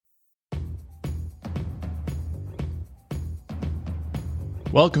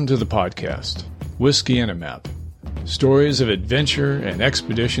Welcome to the podcast, Whiskey and a Map. Stories of adventure and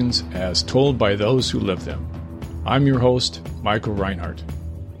expeditions as told by those who live them. I'm your host, Michael Reinhardt.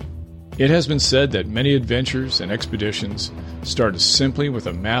 It has been said that many adventures and expeditions start simply with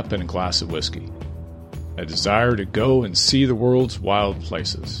a map and a glass of whiskey. A desire to go and see the world's wild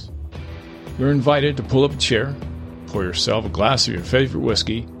places. You're invited to pull up a chair, pour yourself a glass of your favorite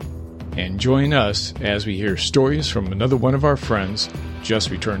whiskey, and join us as we hear stories from another one of our friends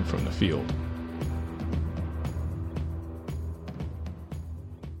just returned from the field.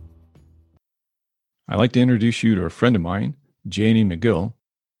 I'd like to introduce you to a friend of mine, Janie McGill.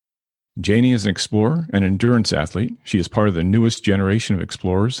 Janie is an explorer and endurance athlete. She is part of the newest generation of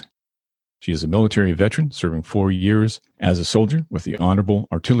explorers. She is a military veteran, serving 4 years as a soldier with the Honorable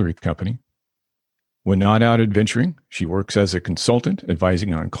Artillery Company. When not out adventuring, she works as a consultant,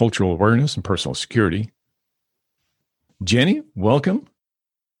 advising on cultural awareness and personal security. Jenny, welcome.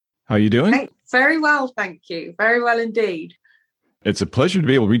 How are you doing? Very well, thank you. Very well indeed. It's a pleasure to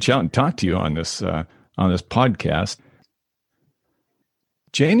be able to reach out and talk to you on this podcast.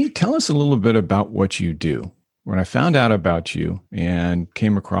 Janie, tell us a little bit about what you do. When I found out about you and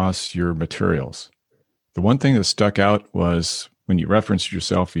came across your materials, the one thing that stuck out was when you referenced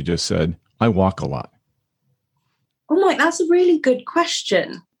yourself, you just said, I walk a lot. Oh, Mike, that's a really good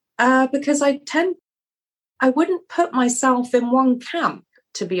question because I wouldn't put myself in one camp,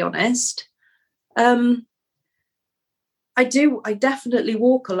 to be honest. I definitely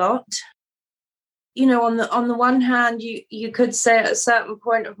walk a lot. You know, on the one hand, you could say at a certain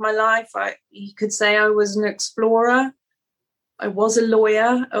point of my life, you could say I was an explorer. I was a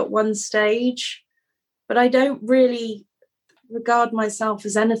lawyer at one stage, but I don't really regard myself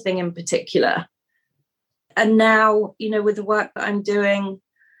as anything in particular. And now, you know, with the work that I'm doing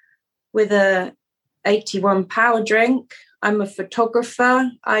with a 81 power drink, I'm a photographer.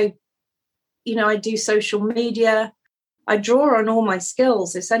 I do social media. I draw on all my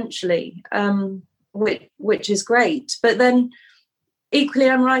skills essentially, which is great. But then equally,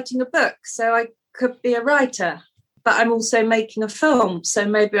 I'm writing a book, so I could be a writer, but I'm also making a film. So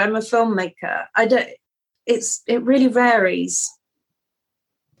maybe I'm a filmmaker. It really varies.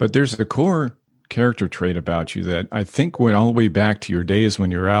 But there's a core character trait about you that I think went all the way back to your days when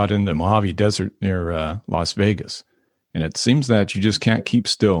you're out in the Mojave Desert near Las Vegas. And it seems that you just can't keep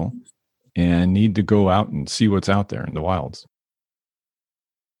still and need to go out and see what's out there in the wilds.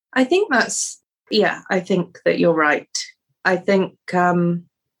 I think I think that you're right. I think for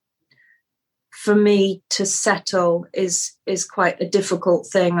me to settle is quite a difficult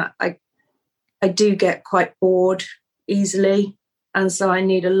thing. I do get quite bored easily, and so I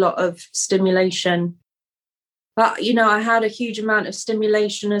need a lot of stimulation. But, you know, I had a huge amount of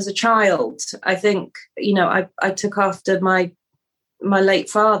stimulation as a child. I think, you know, I took after my late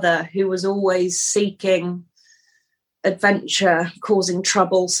father, who was always seeking adventure, causing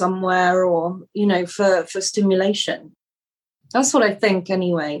trouble somewhere, or, you know, for stimulation. That's what I think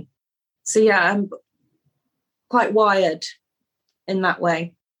anyway. So, yeah, I'm quite wired in that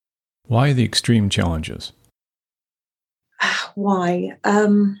way. Why the extreme challenges? Why?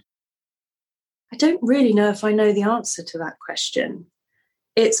 I don't really know if I know the answer to that question.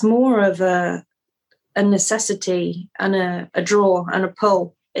 It's more of a necessity and a draw and a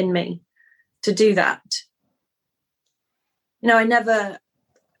pull in me to do that. You know,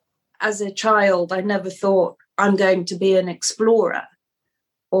 as a child, I never thought I'm going to be an explorer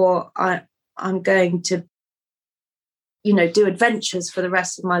or I'm going to, you know, do adventures for the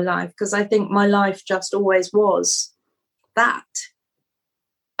rest of my life, because I think my life just always was that.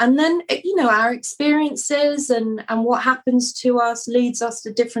 And then, you know, our experiences and what happens to us leads us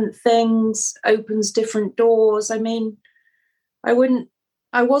to different things, opens different doors. I mean, I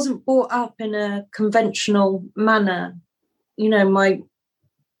wasn't brought up in a conventional manner. You know, my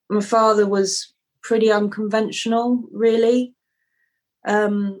father was pretty unconventional, really.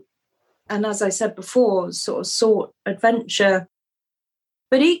 And as I said before, sort of sought adventure.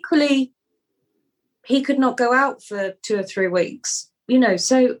 But equally, he could not go out for 2 or 3 weeks. You know,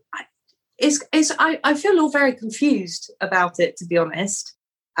 so I feel all very confused about it, to be honest,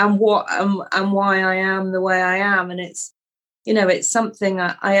 and why I am the way I am. And it's, you know, it's something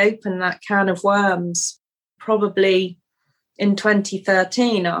I opened that can of worms probably in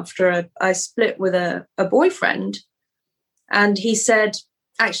 2013 after I split with a boyfriend. And he said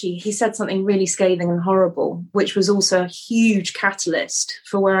something really scathing and horrible, which was also a huge catalyst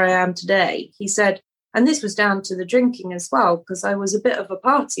for where I am today. He said, and this was down to the drinking as well, because I was a bit of a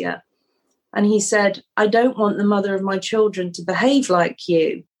partier. And he said, I don't want the mother of my children to behave like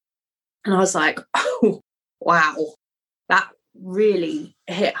you. And I was like, oh, wow, really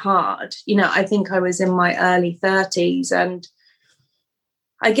hit hard. I think I was in my early 30s, and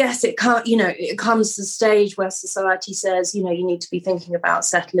I guess it comes to the stage where society says, you need to be thinking about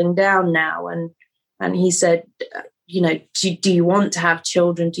settling down now. And he said, do you want to have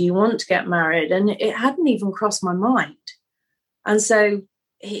children? Do you want to get married? And it hadn't even crossed my mind. And so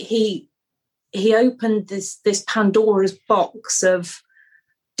he opened this Pandora's box of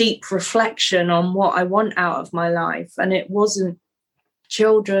deep reflection on what I want out of my life. And it wasn't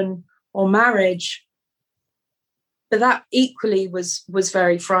children or marriage. But that equally was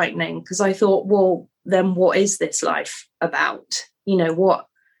very frightening, because I thought, well, then what is this life about? Isn't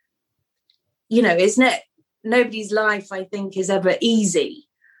it? Nobody's life, I think, is ever easy.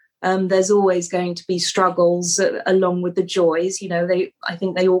 There's always going to be struggles along with the joys. I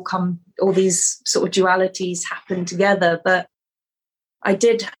think they all come, all these sort of dualities happen together. But I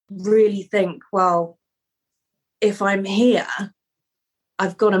did really think, well, if I'm here,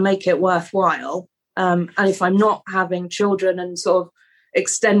 I've got to make it worthwhile. And if I'm not having children and sort of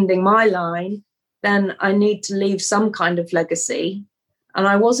extending my line, then I need to leave some kind of legacy. And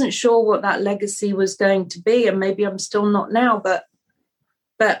I wasn't sure what that legacy was going to be, and maybe I'm still not now. But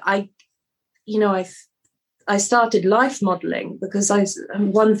I started life modeling, because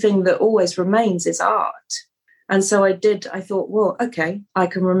one thing that always remains is art. And so I thought, well, okay, I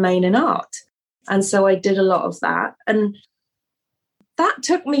can remain in art. And so I did a lot of that. And that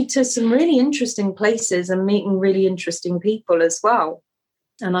took me to some really interesting places and meeting really interesting people as well.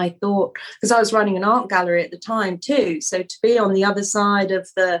 And I thought, because I was running an art gallery at the time too, so to be on the other side of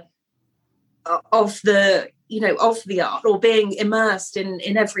the art, or being immersed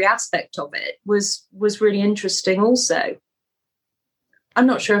in every aspect of it, was really interesting also. I'm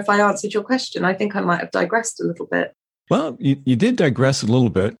not sure if I answered your question. I think I might have digressed a little bit. Well, you did digress a little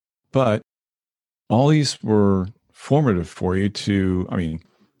bit, but all these were formative for you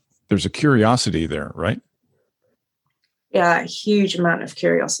there's a curiosity there, right? Yeah, a huge amount of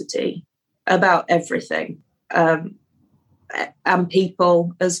curiosity about everything, and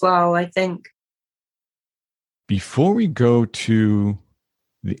people as well, I think. Before we go to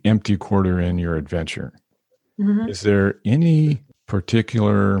the empty quarter in your adventure, is there any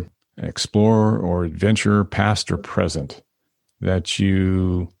particular explorer or adventurer, past or present, that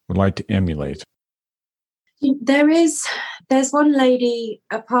you would like to emulate? There's one lady,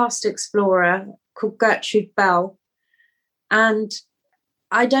 a past explorer called Gertrude Bell, and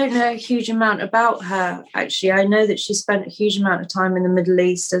I don't know a huge amount about her, actually. I know that she spent a huge amount of time in the Middle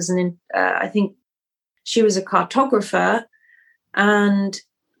East I think she was a cartographer, and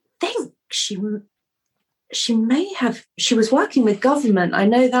I think she was working with government. I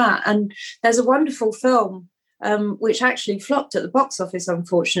know that. And there's a wonderful film, which actually flopped at the box office,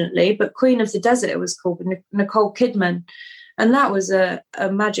 unfortunately, but Queen of the Desert, it was called, with Nicole Kidman. And that was a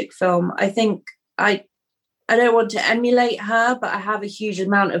magic film. I think I don't want to emulate her, but I have a huge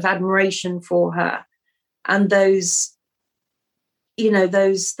amount of admiration for her. And those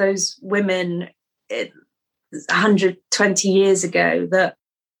women 120 years ago that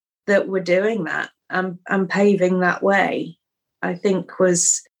were doing that and paving that way, I think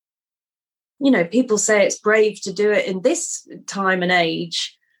was, people say it's brave to do it in this time and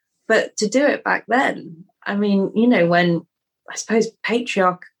age, but to do it back then, when I suppose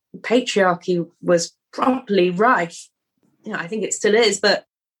patriarchy was properly rife, I think it still is, but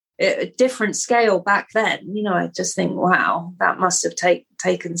at a different scale back then, I just think, wow, that must have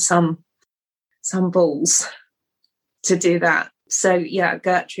taken some balls to do that. So yeah,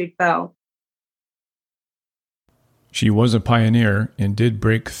 Gertrude Bell. She was a pioneer and did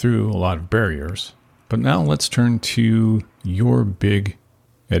break through a lot of barriers. But now let's turn to your big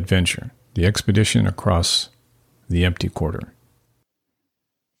adventure, the expedition across the Empty Quarter.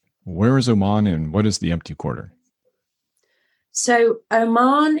 Where is Oman and what is the Empty Quarter? So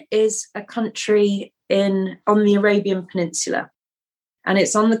Oman is a country on the Arabian Peninsula, and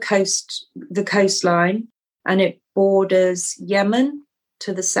it's on the coastline, and it borders Yemen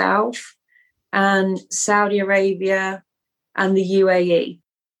to the south and Saudi Arabia and the UAE.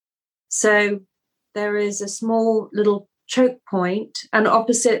 So there is a small little choke point, and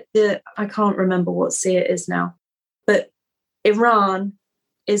opposite I can't remember what sea it is now, but Iran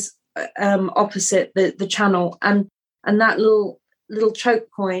is opposite the channel, and that little choke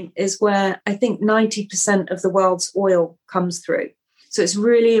point is where I think 90% of the world's oil comes through. So it's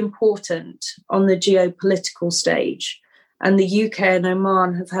really important on the geopolitical stage. And the UK and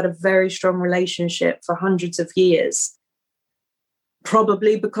Oman have had a very strong relationship for hundreds of years.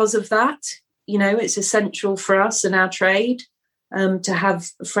 Probably because of that, it's essential for us and our trade to have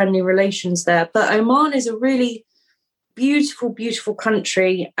friendly relations there. But Oman is a really beautiful, beautiful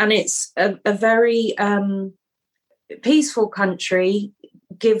country. And it's a very peaceful country,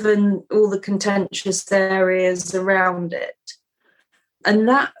 given all the contentious areas around it. And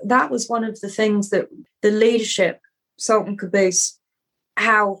that was one of the things that the leadership, Sultan Qaboos,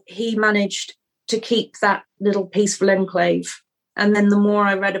 how he managed to keep that little peaceful enclave. And then the more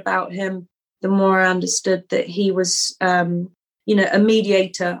I read about him, the more I understood that he was, a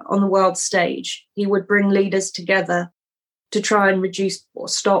mediator on the world stage. He would bring leaders together to try and reduce or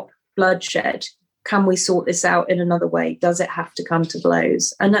stop bloodshed. Can we sort this out in another way? Does it have to come to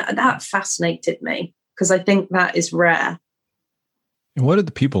blows? And that fascinated me, because I think that is rare. And what are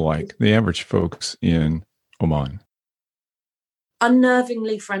the people like, the average folks in Oman?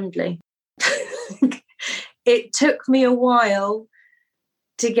 Unnervingly friendly. It took me a while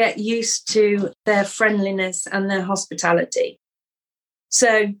to get used to their friendliness and their hospitality.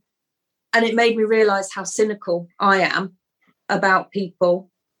 And it made me realize how cynical I am about people,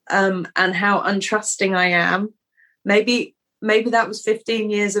 and how untrusting I am. Maybe that was 15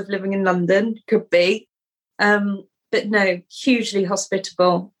 years of living in London, could be. But no, hugely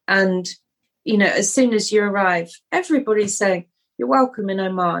hospitable. And, as soon as you arrive, everybody's saying, "You're welcome in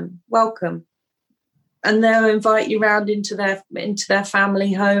Oman, welcome." And they'll invite you round into their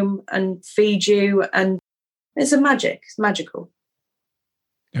family home and feed you. And it's magical.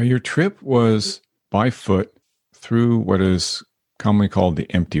 Now, your trip was by foot through what is commonly called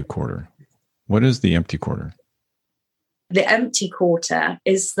the Empty Quarter. What is the Empty Quarter? The Empty Quarter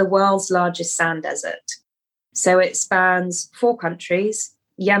is the world's largest sand desert. So it spans 4 countries: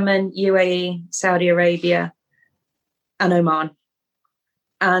 Yemen, UAE, Saudi Arabia, and Oman.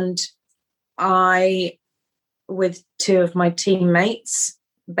 And I, with 2 of my teammates,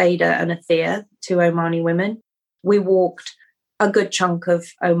 Beda and Athea, 2 Omani women, we walked a good chunk of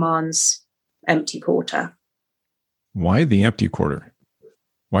Oman's Empty Quarter. Why the Empty Quarter?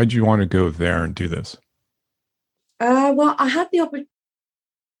 Why did you want to go there and do this? Well, I had the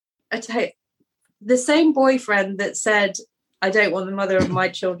opportunity. The same boyfriend that said, "I don't want the mother of my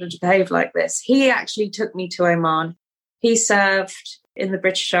children to behave like this," he actually took me to Oman. He served in the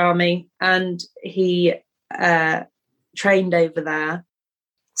British Army and he trained over there.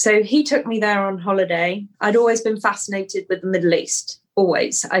 So he took me there on holiday. I'd always been fascinated with the Middle East,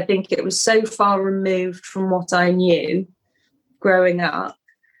 always. I think it was so far removed from what I knew growing up.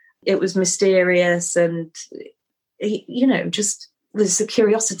 It was mysterious and, just there's the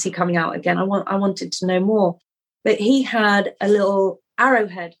curiosity coming out again. I wanted to know more. But he had a little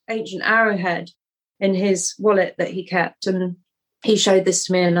ancient arrowhead in his wallet that he kept. And he showed this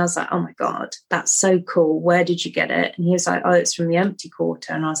to me and I was like, "Oh my God, that's so cool. Where did you get it?" And he was like, "Oh, it's from the Empty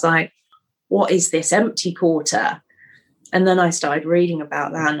Quarter." And I was like, "What is this Empty Quarter?" And then I started reading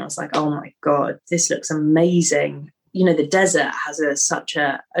about that and I was like, "Oh my God, this looks amazing." The desert has such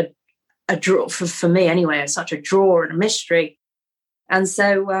a draw, for me anyway, such a draw and a mystery. And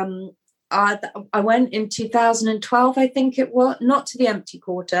so I went in 2012, I think it was, not to the Empty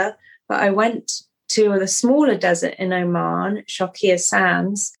Quarter, but I went to the smaller desert in Oman, Sharqiya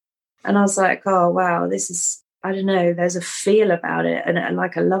Sands. And I was like, "Oh, wow, this is, I don't know, there's a feel about it and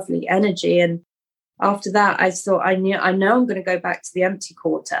like a lovely energy." And after that, I thought, I know I'm going to go back to the Empty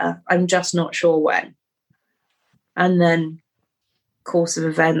Quarter. I'm just not sure when. And then course of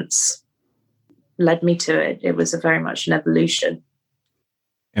events led me to it. It was very much an evolution.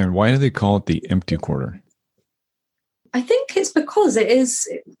 And why do they call it the Empty Quarter? I think it's because it is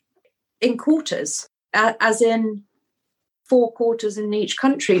in quarters, as in 4 quarters in each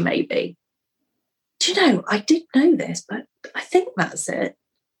country, maybe. Do you know, I did know this, but I think that's it.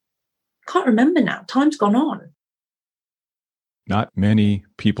 Can't remember now. Time's gone on. Not many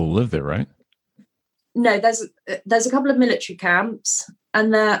people live there, right? No, there's a couple of military camps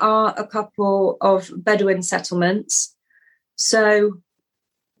and there are a couple of Bedouin settlements. So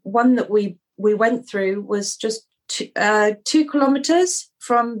one that we went through was just 2 kilometers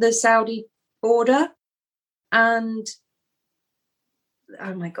from the Saudi border. And,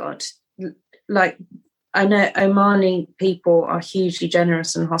 oh my God, like, I know Omani people are hugely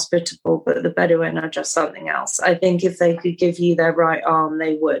generous and hospitable, but the Bedouin are just something else. I think if they could give you their right arm,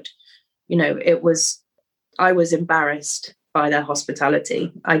 they would. I was embarrassed by their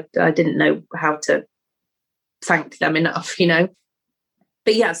hospitality. I didn't know how to thank them enough,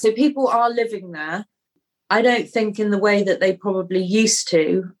 But yeah, so people are living there. I don't think in the way that they probably used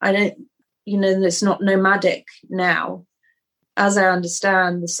to. I don't, it's not nomadic now. As I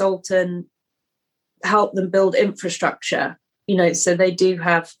understand, the Sultan helped them build infrastructure, so they do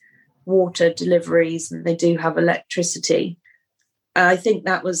have water deliveries and they do have electricity. I think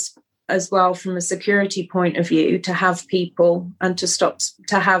that was as well from a security point of view to have people and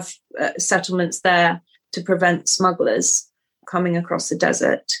to have settlements there to prevent smugglers coming across the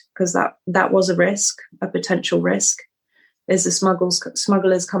desert, because that was a potential risk. Is the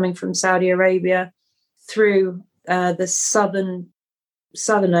smugglers coming from Saudi Arabia through the southern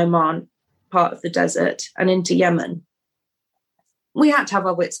Oman part of the desert and into Yemen. We had to have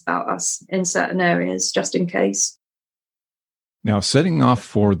our wits about us in certain areas just in case. Now, setting off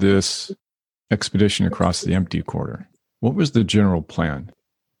for this expedition across the empty quarter, what was the general plan?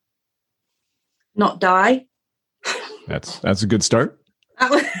 Not die. That's a good start.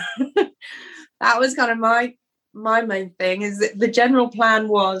 That was kind of my main thing, is that the general plan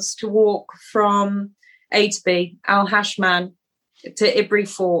was to walk from A to B, Al Hashman, to Ibri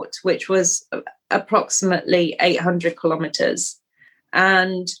Fort, which was approximately 800 kilometers.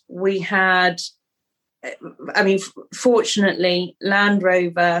 And we had, fortunately, Land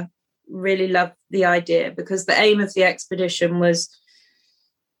Rover really loved the idea, because the aim of the expedition was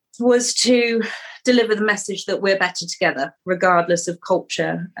to deliver the message that we're better together, regardless of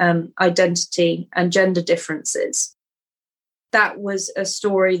culture, identity, and gender differences. That was a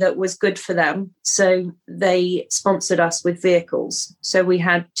story that was good for them. So they sponsored us with vehicles. So we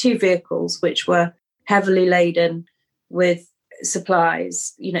had 2 vehicles which were heavily laden with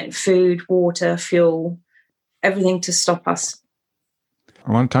supplies, food, water, fuel, everything to stop us.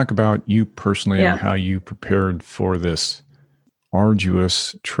 I want to talk about you personally and how you prepared for this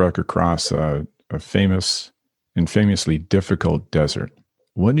arduous trek across a famous and famously difficult desert.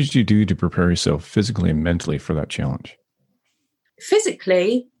 What did you do to prepare yourself physically and mentally for that challenge?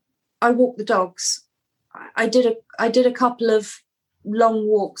 Physically, I walked the dogs. I did a couple of long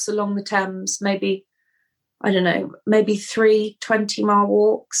walks along the Thames, maybe 3 20-mile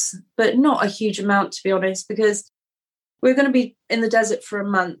walks, but not a huge amount, to be honest, because we're going to be in the desert for a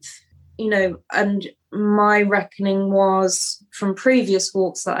month, and my reckoning was from previous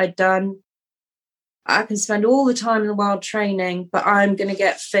walks that I'd done, I can spend all the time in the world training, but I'm going to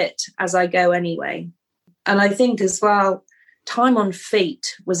get fit as I go anyway. And I think as well, time on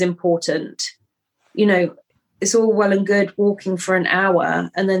feet was important. It's all well and good walking for an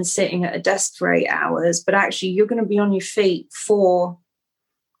hour and then sitting at a desk for 8 hours, but actually you're going to be on your feet for,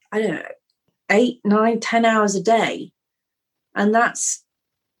 8, 9, 10 hours a day. And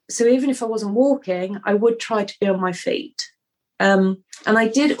so even if I wasn't walking, I would try to be on my feet. And I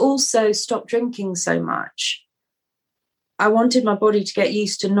did also stop drinking so much. I wanted my body to get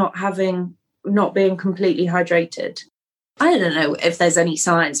used to not being completely hydrated. I don't know if there's any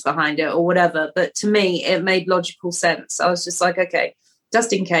science behind it or whatever, but to me, it made logical sense. I was just like, okay,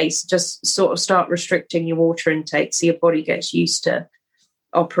 just in case, just sort of start restricting your water intake so your body gets used to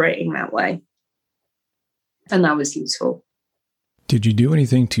operating that way. And that was useful. Did you do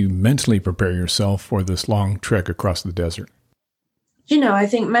anything to mentally prepare yourself for this long trek across the desert? I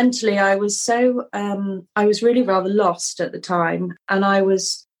think mentally I was really rather lost at the time. And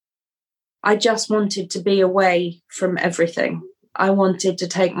I just wanted to be away from everything. I wanted to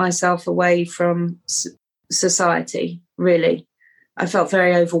take myself away from society, really. I felt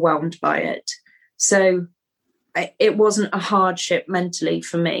very overwhelmed by it. So it wasn't a hardship mentally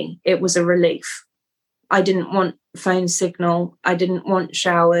for me. It was a relief. I didn't want phone signal. I didn't want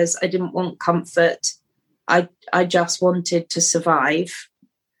showers. I didn't want comfort. I just wanted to survive.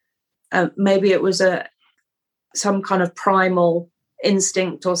 Maybe it was some kind of primal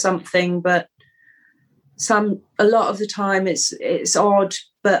instinct or something, but a lot of the time it's odd,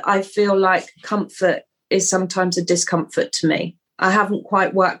 but I feel like comfort is sometimes a discomfort to me. I haven't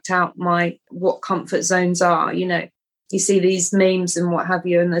quite worked out what comfort zones are. You see these memes and what have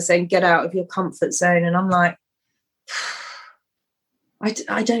you, and they're saying get out of your comfort zone, and I'm like,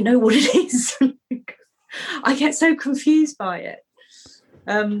 I don't know what it is. I get so confused by it.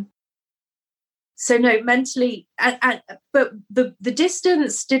 So no, mentally, but the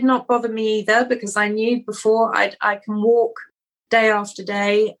distance did not bother me either, because I knew before I can walk day after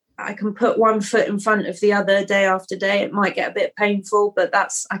day. I can put one foot in front of the other day after day. It might get a bit painful, but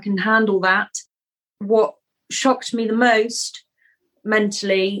I can handle that. What shocked me the most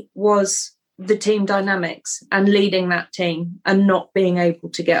mentally was the team dynamics and leading that team and not being able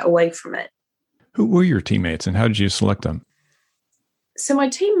to get away from it. Who were your teammates and how did you select them? So my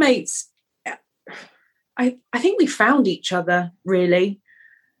teammates, I think we found each other, really.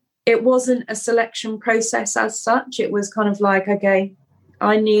 It wasn't a selection process as such. It was kind of like, okay,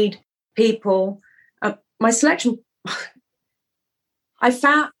 I need people. My selection, I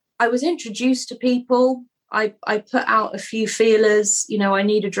was introduced to people. I put out a few feelers, I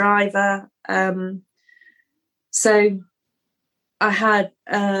need a driver. So I had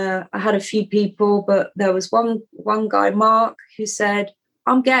a few people, but there was one guy, Mark, who said,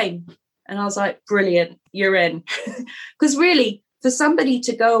 "I'm game," and I was like, "Brilliant, you're in." Because really, for somebody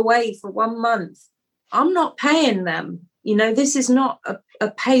to go away for 1 month, I'm not paying them. This is not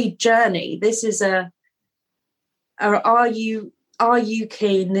a paid journey. This is are you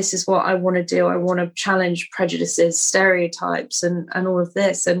keen? This is what I want to do. I want to challenge prejudices, stereotypes, and all of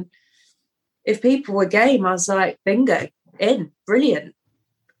this. And if people were game, I was like, bingo, in, brilliant.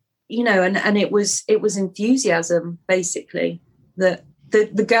 And it was enthusiasm, basically.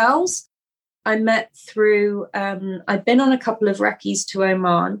 The girls I met through, I'd been on a couple of recce's to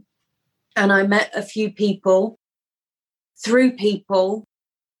Oman, and I met a few people through people.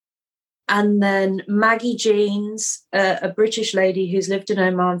 And then Maggie Jeans, a British lady who's lived in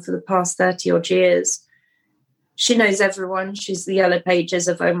Oman for the past 30 odd years. She knows everyone. She's the Yellow Pages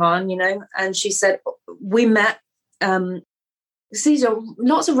of Oman, and she said, we met. These are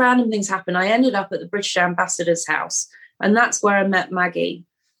lots of random things happen. I ended up at the British ambassador's house, and that's where I met Maggie.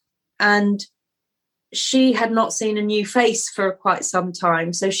 And she had not seen a new face for quite some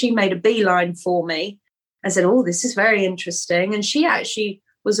time. So she made a beeline for me. I said, oh, this is very interesting. And she actually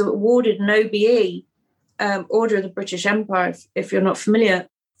was awarded an OBE, Order of the British Empire, if you're not familiar,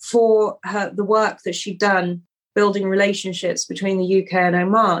 for the work that she'd done building relationships between the UK and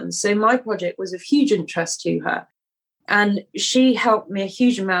Oman. So my project was of huge interest to her. And she helped me a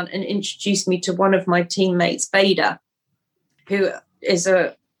huge amount and introduced me to one of my teammates, Beda, who is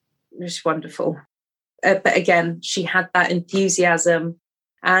just wonderful. But again, she had that enthusiasm.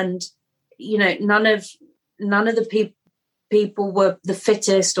 And, none of the people were the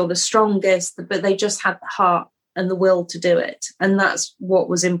fittest or the strongest, but they just had the heart and the will to do it. And that's what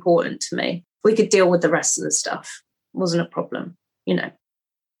was important to me. We could deal with the rest of the stuff. It wasn't a problem,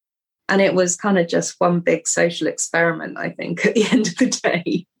 And it was kind of just one big social experiment, I think, at the end of the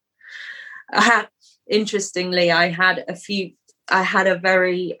day. Interestingly, I had a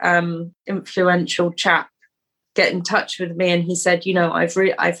very influential chap get in touch with me, and he said,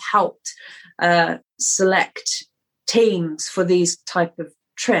 I've helped select teams for these type of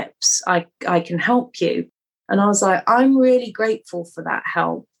trips. I can help you. And I was like, I'm really grateful for that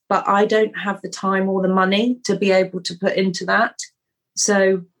help, but I don't have the time or the money to be able to put into that.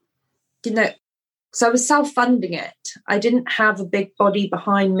 So, so I was self-funding it. I didn't have a big body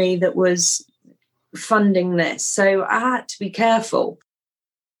behind me that was funding this. So I had to be careful.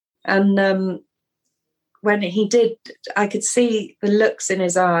 And when he did, I could see the looks in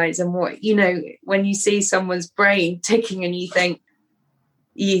his eyes and what, when you see someone's brain ticking and you think,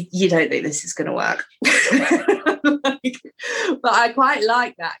 you don't think this is going to work. But I quite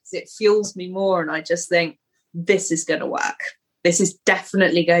like that because it fuels me more. And I just think this is going to work. This is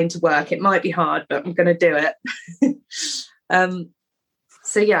definitely going to work. It might be hard, but I'm going to do it.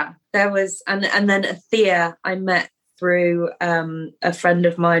 So yeah, there was, and then Athea I met through a friend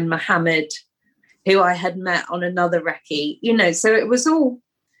of mine, Mohammed, who I had met on another recce, so it was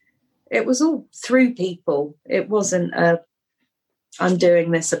all through people. It wasn't I'm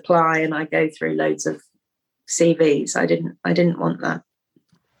doing this apply and I go through loads of CVs. I didn't want that.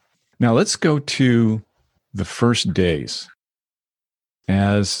 Now let's go to the first days.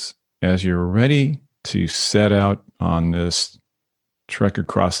 As you're ready to set out on this trek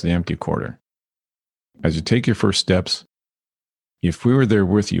across the empty quarter, as you take your first steps, if we were there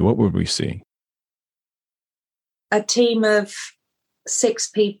with you, what would we see? A team of 6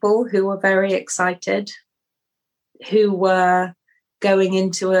 people who were very excited, who were going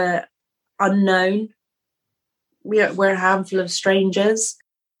into a unknown. We're a handful of strangers,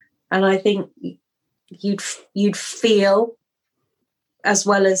 and I think you'd feel, as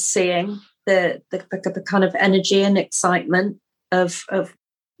well as seeing, the kind of energy and excitement of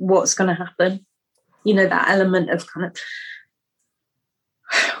what's going to happen. That element of kind of,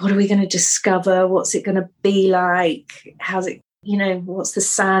 what are we going to discover? What's it going to be like? How's it, what's the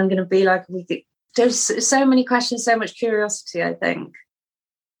sand going to be like? There's so many questions, so much curiosity, I think.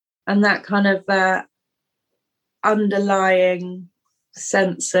 And that kind of underlying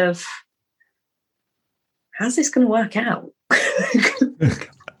sense of, how's this going to work out?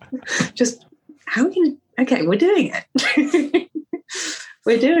 Just, how can, okay, we're doing it.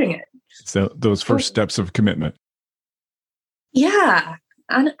 We're doing it. So those first steps of commitment. Yeah.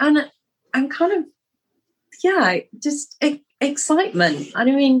 And kind of, yeah, just excitement. I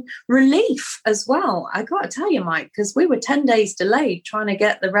mean, relief as well. I got to tell you, Mike, because we were 10 days delayed trying to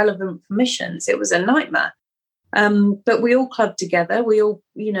get the relevant permissions. It was a nightmare. But we all clubbed together. We all,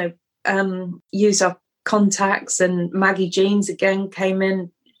 used our contacts, and Maggie Jeans again came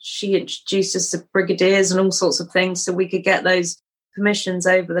in. She introduced us to brigadiers and all sorts of things so we could get those permissions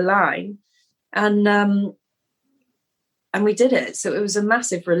over the line, and we did it. So it was a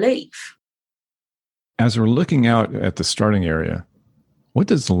massive relief. As we're looking out at the starting area, what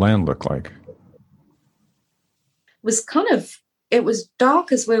does the land look like? It was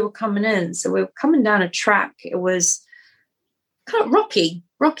dark as we were coming in. So we were coming down a track. It was kind of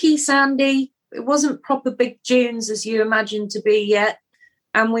rocky, sandy. It wasn't proper big dunes as you imagine to be yet.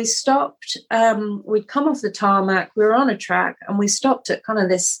 And we stopped, we'd come off the tarmac, we were on a track, and we stopped at kind of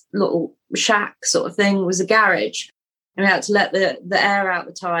this little shack sort of thing. It was a garage, and we had to let the air out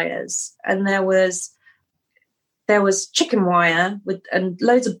the tyres. And there was chicken wire and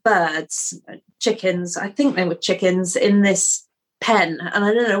loads of birds, chickens, I think they were chickens, in this pen. And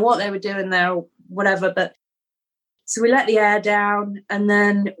I don't know what they were doing there or whatever, but so we let the air down, and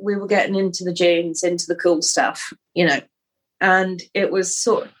then we were getting into the dunes, into the cool stuff, and it was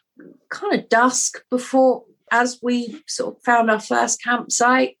sort of kind of dusk as we sort of found our first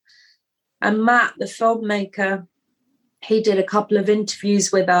campsite. And Matt, the filmmaker, he did a couple of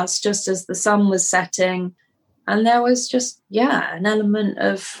interviews with us just as the sun was setting. And there was just, an element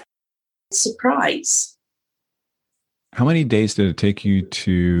of surprise. How many days did it take you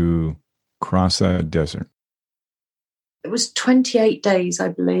to cross that desert? It was 28 days, I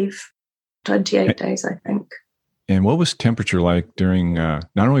believe. 28 days, I think. And what was temperature like during not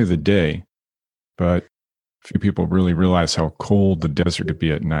only the day, but few people really realize how cold the desert could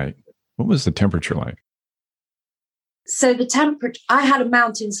be at night. What was the temperature like? So the temperature, I had a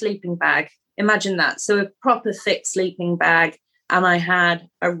mountain sleeping bag. Imagine that. So a proper thick sleeping bag. And I had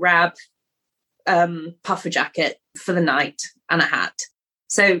a Rab puffer jacket for the night and a hat.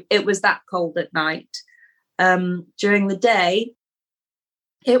 So it was that cold at night. During the day,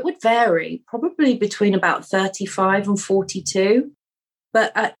 it would vary, probably between about 35 and 42.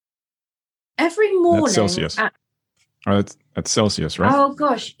 But every morning... That's Celsius. That's Celsius, right? Oh,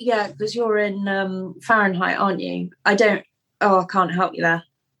 gosh. Yeah, because you're in Fahrenheit, aren't you? I can't help you there.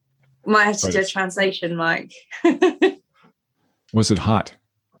 Might have to do a translation, Mike. Was it hot?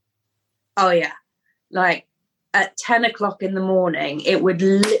 Oh, yeah. Like at 10 o'clock in the morning, it would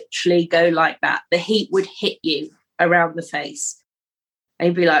literally go like that. The heat would hit you around the face. And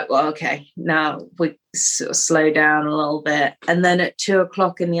you'd be like, well, okay, now we sort of slow down a little bit. And then at 2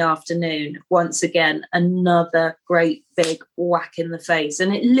 o'clock in the afternoon, once again, another great big whack in the face.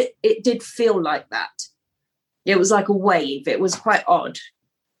 And it did feel like that. It was like a wave. It was quite odd.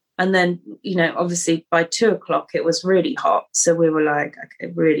 And then, obviously by 2 o'clock, it was really hot. So we were like,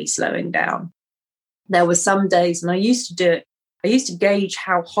 okay, really slowing down. There were some days, and I used to do it, I used to gauge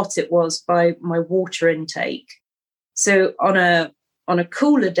how hot it was by my water intake. So on a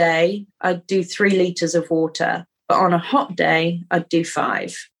cooler day, I'd do 3 liters of water, but on a hot day, I'd do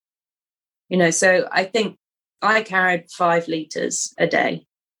 5. So I think I carried 5 liters a day,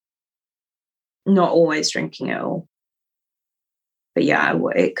 not always drinking it all. But yeah,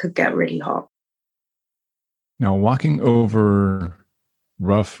 it could get really hot. Now, walking over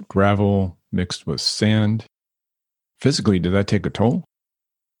rough gravel mixed with sand, physically, did that take a toll?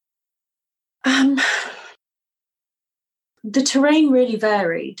 The terrain really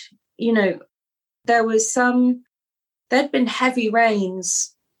varied. There'd been heavy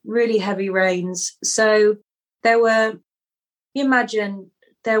rains, really heavy rains. So there were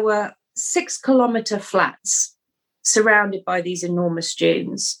 6-kilometer flats surrounded by these enormous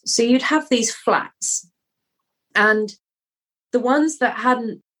dunes. So you'd have these flats, and the ones that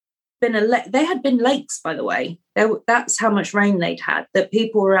hadn't been they had been lakes, by the way. That's how much rain they'd had, that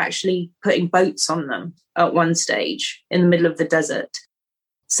people were actually putting boats on them at one stage in the middle of the desert.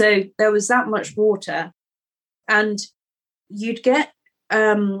 So there was that much water, and you'd get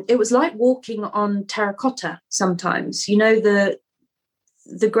it was like walking on terracotta sometimes. The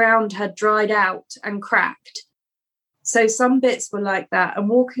ground had dried out and cracked. So some bits were like that, and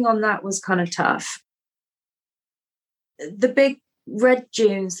walking on that was kind of tough. The big red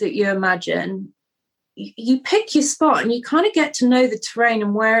dunes that you imagine, you pick your spot and you kind of get to know the terrain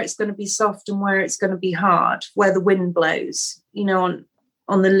and where it's going to be soft and where it's going to be hard, where the wind blows, on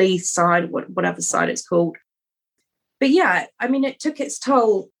the Leith side, whatever side it's called. But yeah, it took its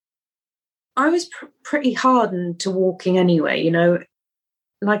toll. I was pretty hardened to walking anyway,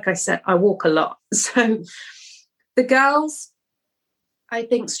 Like I said, I walk a lot. So the girls, I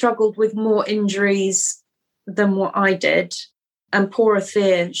think, struggled with more injuries than what I did. And poor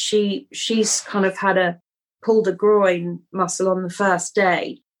Athea, she's kind of pulled a groin muscle on the first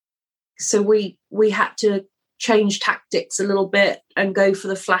day. So we had to change tactics a little bit and go for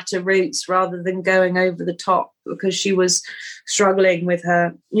the flatter routes rather than going over the top, because she was struggling with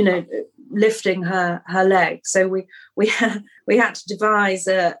her, lifting her leg. So we had to devise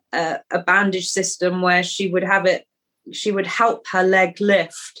a bandage system where she would help her leg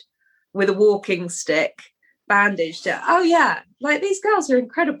lift with a walking stick, bandaged. Oh yeah, like these girls are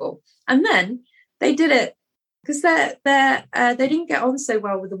incredible. And then they did it because they didn't get on so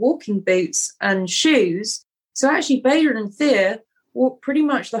well with the walking boots and shoes. So actually, Beta and Thea walked pretty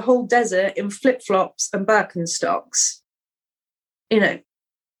much the whole desert in flip-flops and Birkenstocks. You know,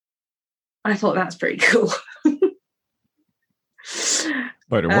 I thought that's pretty cool.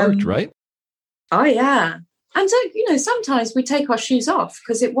 But it worked, right? Oh, yeah. And so, you know, sometimes we take our shoes off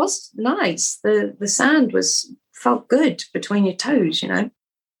because it was nice. The sand felt good between your toes, you know.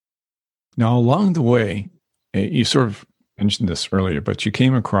 Now, along the way, you sort of mentioned this earlier, but you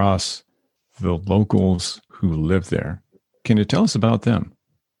came across the locals who live there. Can you tell us about them?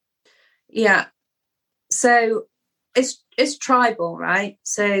 Yeah. So it's tribal, right?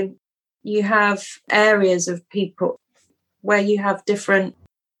 So you have areas of people where you have different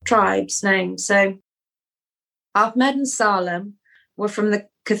tribes names. So Ahmed and Salem were from the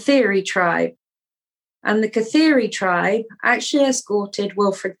Kathiri tribe. And the Kathiri tribe actually escorted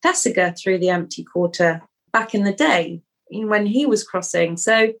Wilfred Thesiger through the empty quarter back in the day when he was crossing.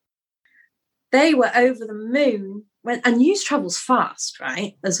 So they were over the moon, and news travels fast,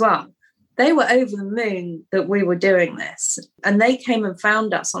 right, as well. They were over the moon that we were doing this. And they came and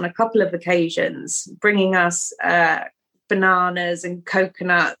found us on a couple of occasions, bringing us bananas and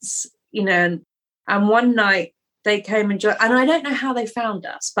coconuts, you know. And one night they came and I don't know how they found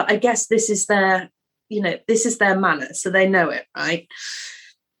us, but I guess this is their manner, so they know it, right?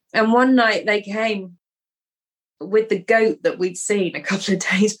 And one night they came with the goat that we'd seen a couple of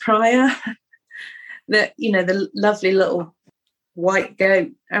days prior, that, you know, the lovely little white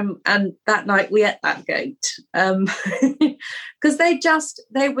goat. And that night we ate that goat because they're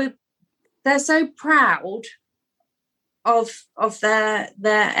so proud of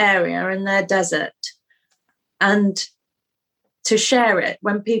their area and their desert, and to share it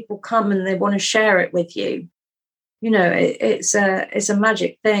when people come and they want to share it with you, you know, it's a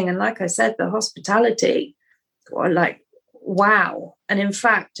magic thing. And like I said, the hospitality, like, wow. And in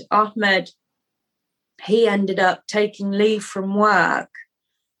fact, Ahmed, he ended up taking leave from work,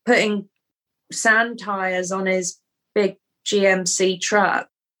 putting sand tires on his big GMC truck.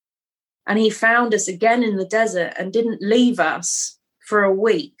 And he found us again in the desert and didn't leave us for a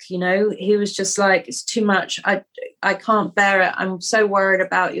week. You know, he was just like, it's too much. I can't bear it. I'm so worried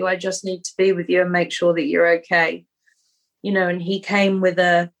about you. I just need to be with you and make sure that you're okay. You know, and he came with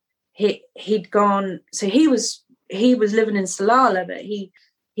he'd gone. So he was living in Salalah, but he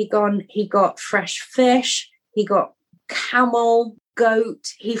got fresh fish. He got camel, goat.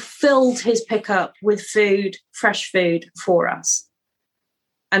 He filled his pickup with food, fresh food for us.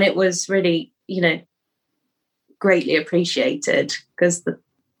 And it was really, you know, greatly appreciated because the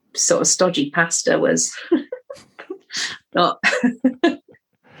sort of stodgy pasta was not.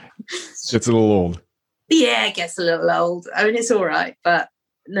 It's a little old. Yeah, it gets a little old. I mean, it's all right. But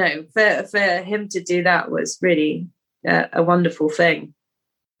no, for him to do that was really a wonderful thing.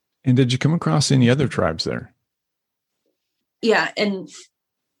 And did you come across any other tribes there? Yeah, in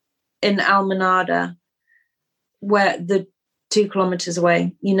Al-Manada, where the 2 kilometers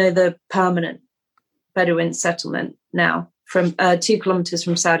away, you know, the permanent Bedouin settlement now from 2 kilometers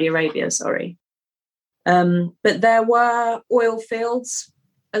from Saudi Arabia, sorry. But there were oil fields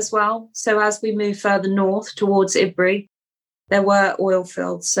as well. So as we move further north towards Ibri, there were oil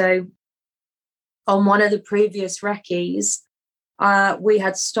fields. So on one of the previous recce's, we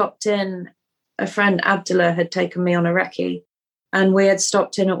had stopped in, a friend Abdullah had taken me on a recce, and we had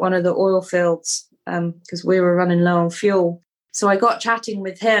stopped in at one of the oil fields because we were running low on fuel. So I got chatting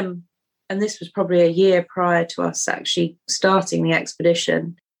with him, and this was probably a year prior to us actually starting the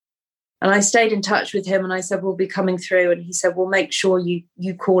expedition. And I stayed in touch with him and I said, we'll be coming through. And he said, well, make sure you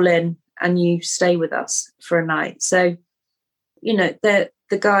call in and you stay with us for a night. So, you know, the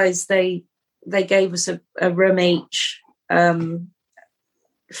guys, they gave us a room each for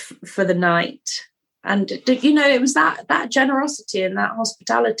the night. And, you know, it was that generosity and that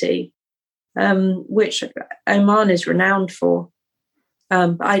hospitality, which Oman is renowned for.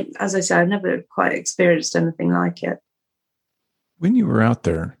 But as I said, I never quite experienced anything like it. When you were out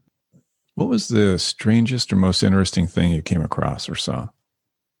there, what was the strangest or most interesting thing you came across or saw?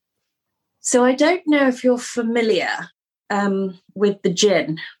 So I don't know if you're familiar with the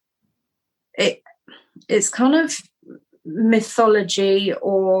jinn. It's kind of mythology,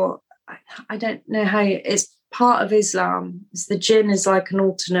 or I don't know how it's part of Islam. The jinn is like an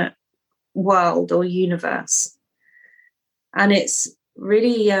alternate world or universe. And it's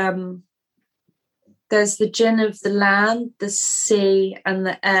really There's the jinn of the land, the sea, and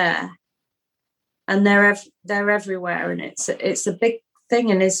the air, and they're everywhere. And it's a big thing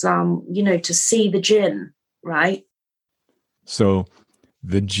in Islam, to see the jinn, right? So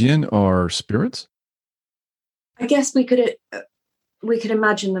the jinn are spirits? I guess we could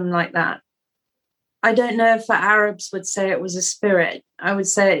imagine them like that. I don't know if the Arabs would say it was a spirit. I would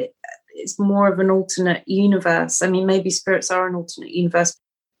say it's more of an alternate universe. I mean, maybe spirits are an alternate universe.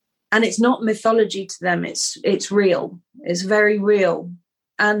 And it's not mythology to them. It's real. It's very real.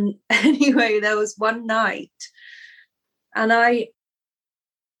 And anyway, there was one night, and I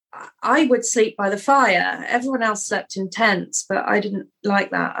would sleep by the fire. Everyone else slept in tents, but I didn't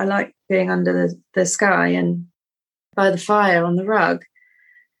like that. I liked being under the sky and by the fire on the rug.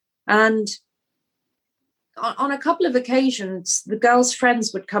 And on a couple of occasions, the girls'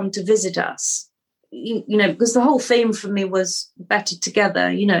 friends would come to visit us, because the whole theme for me was better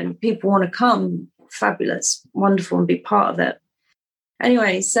together. People want to come, fabulous, wonderful, and be part of it.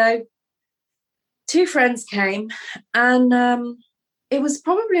 Anyway, so 2 friends came, and it was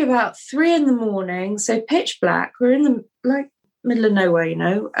probably about 3 a.m, so pitch black. We're in the middle of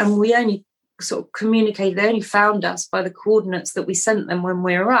nowhere, and we only sort of communicated. They only found us by the coordinates that we sent them when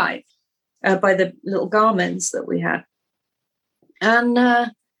we arrived, by the little garments that we had. And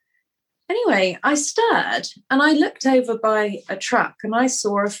anyway, I stirred and I looked over by a truck and I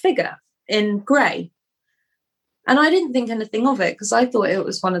saw a figure in grey. And I didn't think anything of it because I thought it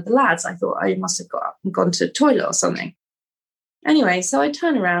was one of the lads. I thought I must have got up and gone to the toilet or something. Anyway, so I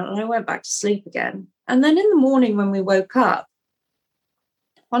turned around and I went back to sleep again. And then in the morning when we woke up,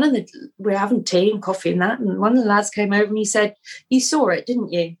 we were having tea and coffee and that, and one of the lads came over and he said, "You saw it,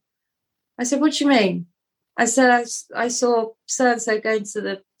 didn't you?" I said, "What do you mean?" I said, I saw so-and-so going to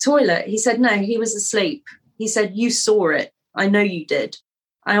the toilet. He said, "No, he was asleep." He said, "You saw it. I know you did."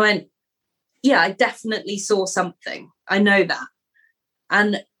 I went, "Yeah, I definitely saw something. I know that."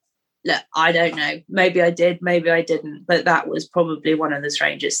 And look, I don't know. Maybe I did, maybe I didn't. But that was probably one of the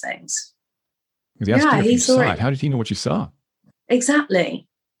strangest things. He asked you if you saw it. How did he know what you saw? Exactly.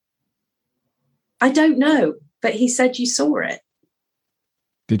 I don't know, but he said you saw it.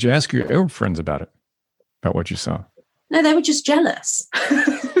 Did you ask your Arab friends about it? About what you saw? No, they were just jealous.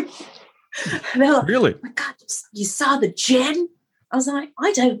 They were like, "Really? Oh my God, you saw the jinn?" I was like,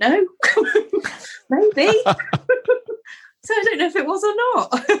 "I don't know." Maybe. So I don't know if it was or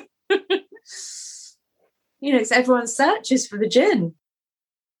not. It's everyone searches for the jinn.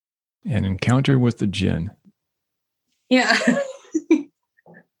 An encounter with the jinn. Yeah.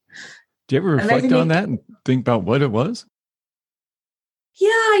 Do you ever reflect on that and think about what it was? Yeah,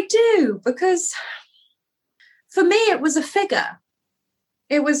 I do, because for me, it was a figure.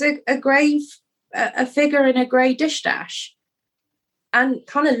 It was a figure in a grey dish dash and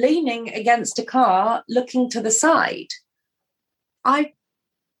kind of leaning against a car, looking to the side. But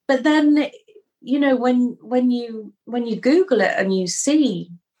then, when you Google it and you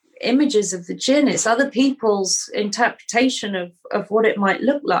see images of the jinn, it's other people's interpretation of what it might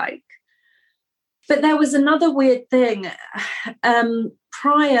look like. But there was another weird thing.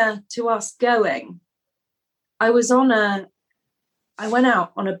 Prior to us going, I went out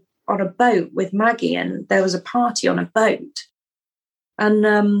on a boat with Maggie, and there was a party on a boat. And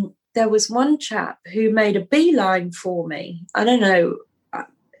there was one chap who made a beeline for me. I don't know.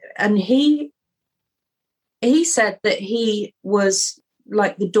 And he said that he was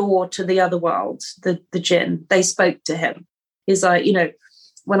like the door to the other world, the jinn. They spoke to him. He's like,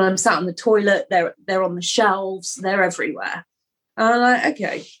 when I'm sat on the toilet, they're on the shelves, they're everywhere. And I'm like,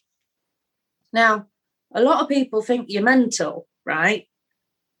 okay. Now, a lot of people think you're mental, right?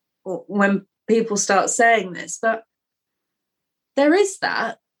 When people start saying this, but there is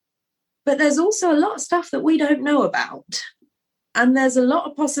that. But there's also a lot of stuff that we don't know about. And there's a lot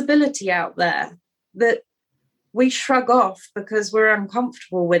of possibility out there that we shrug off because we're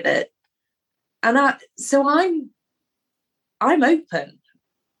uncomfortable with it. And I'm open.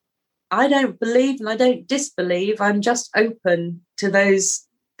 I don't believe and I don't disbelieve. I'm just open to those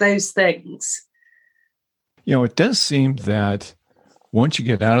things. It does seem that once you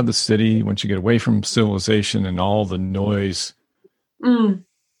get out of the city, once you get away from civilization and all the noise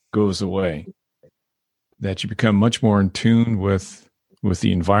goes away, that you become much more in tune with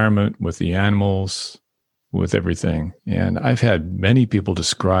the environment, with the animals, with everything. And I've had many people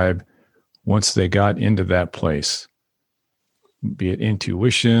describe once they got into that place, be it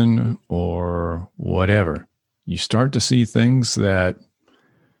intuition or whatever, you start to see things that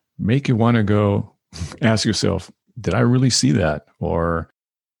make you want to go ask yourself, did I really see that? Or,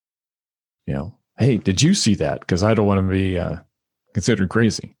 hey, did you see that? Because I don't want to be considered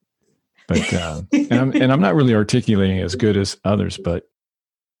crazy. But and I'm not really articulating as good as others, but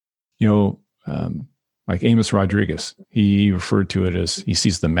like Amos Rodriguez, he referred to it as he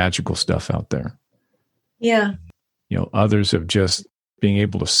sees the magical stuff out there. Yeah. Others of just being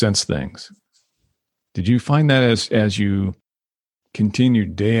able to sense things. Did you find that as you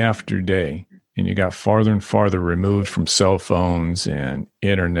continued day after day and you got farther and farther removed from cell phones and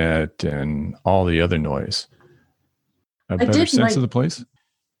internet and all the other noise, a better sense of the place?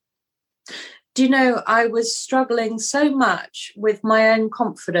 Do you know, I was struggling so much with my own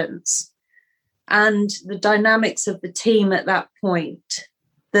confidence and the dynamics of the team at that point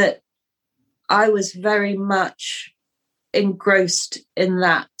that I was very much engrossed in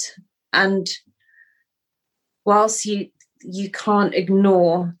that. And whilst you can't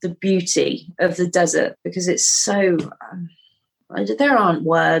ignore the beauty of the desert, because it's so, there aren't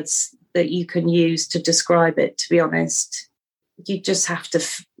words that you can use to describe it, to be honest. You just have to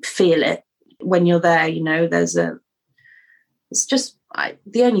feel it when you're there. It's just,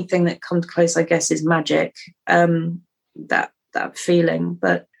 the only thing that comes close, I guess, is magic, that feeling.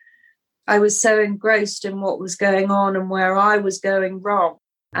 But I was so engrossed in what was going on and where I was going wrong.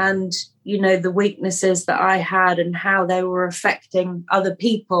 And, the weaknesses that I had and how they were affecting other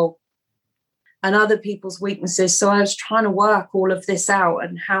people and other people's weaknesses. So I was trying to work all of this out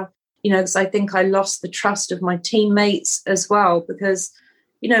and how, because I think I lost the trust of my teammates as well, because,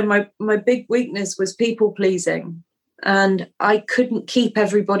 my big weakness was people pleasing and I couldn't keep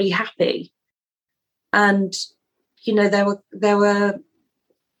everybody happy. And, there were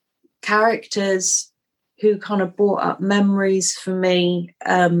characters who kind of brought up memories for me,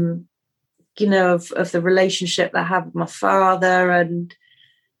 of the relationship that I had with my father. And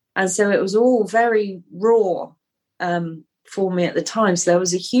so it was all very raw for me at the time. So there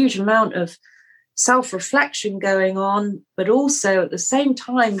was a huge amount of self-reflection going on, but also at the same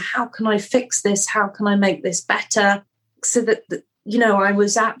time, how can I fix this? How can I make this better? So that,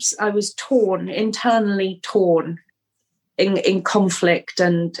 I was torn, internally torn, in conflict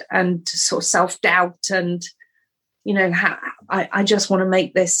and sort of self-doubt and how I just want to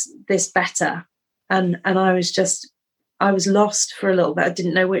make this better, and I was lost for a little bit. I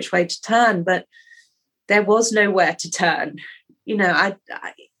didn't know which way to turn, but there was nowhere to turn. You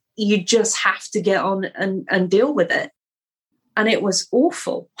just have to get on and deal with it, and it was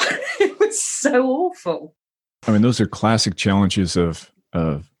awful. It was so awful. I mean, those are classic challenges of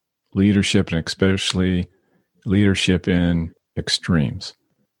leadership, and especially leadership in extremes.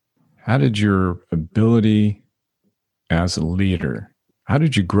 How did your ability as a leader, how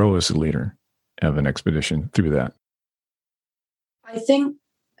did you grow as a leader of an expedition through that? I think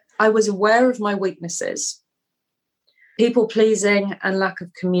I was aware of my weaknesses, people pleasing and lack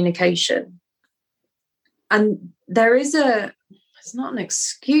of communication. And it's not an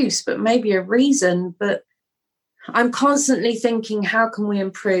excuse, but maybe a reason, but I'm constantly thinking, how can we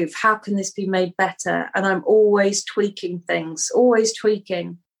improve? How can this be made better? And I'm always tweaking things, always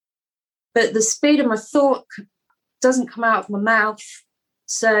tweaking. But the speed of my thought doesn't come out of my mouth.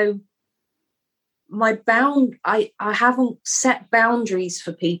 So I haven't set boundaries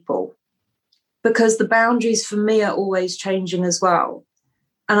for people, because the boundaries for me are always changing as well.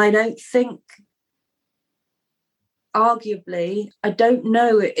 And I don't think, arguably, I don't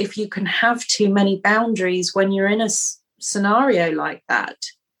know if you can have too many boundaries when you're in a scenario like that,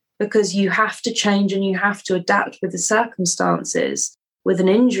 because you have to change and you have to adapt with the circumstances, with an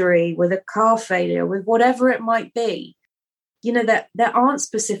injury, with a car failure, with whatever it might be. That there aren't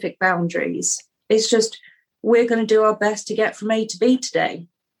specific boundaries. It's just, we're going to do our best to get from A to B today.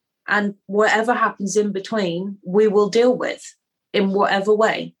 And whatever happens in between, we will deal with in whatever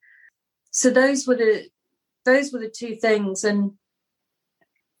way. So those were the two things. And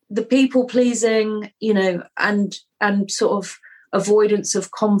the people pleasing, and sort of avoidance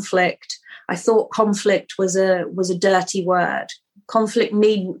of conflict. I thought conflict was a dirty word. Conflict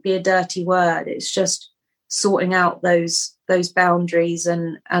needn't be a dirty word. It's just sorting out those boundaries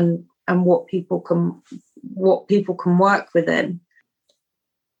and what people can work within.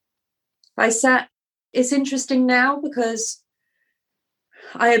 It's interesting now because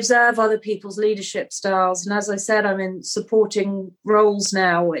I observe other people's leadership styles, and as I said, I'm in supporting roles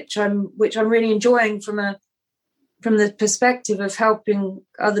now, which I'm really enjoying from the perspective of helping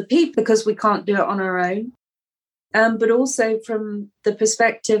other people, because we can't do it on our own. But also from the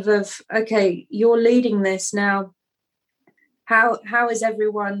perspective of, okay, you're leading this now. How is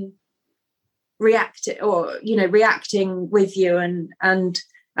everyone reacting with you and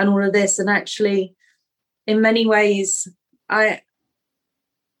all of this? And actually, in many ways, I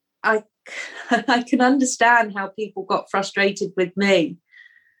can understand how people got frustrated with me,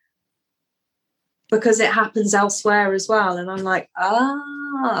 because it happens elsewhere as well. And I'm like,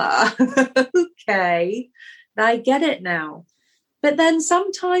 okay, I get it now. But then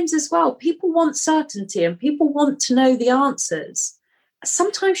sometimes as well, people want certainty and people want to know the answers.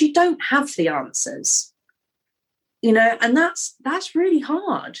 Sometimes you don't have the answers, and that's really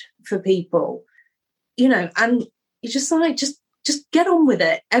hard for people, and you just like, just get on with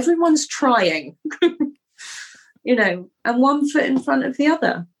it. Everyone's trying, and one foot in front of the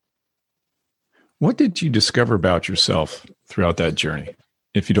other. What did you discover about yourself throughout that journey,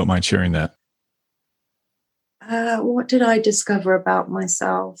 if you don't mind sharing that? What did I discover about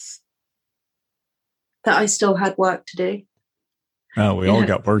myself? That I still had work to do. Oh, we all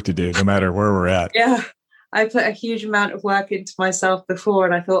got work to do, no matter where we're at. Yeah. I put a huge amount of work into myself before,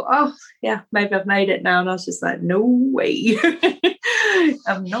 and I thought, oh, yeah, maybe I've made it now. And I was just like, no way.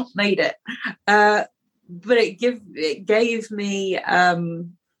 I've not made it. But it gave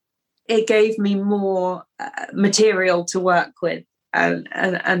me more material to work with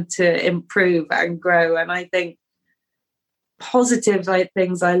and to improve and grow. And I think positive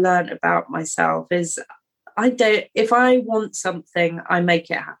things I learned about myself is if I want something, I make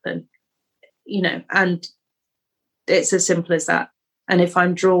it happen, and it's as simple as that. And if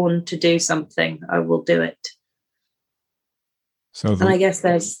I'm drawn to do something, I will do it. And I guess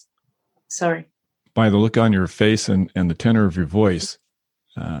sorry. By the look on your face and the tenor of your voice,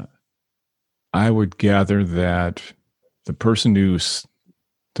 I would gather that the person who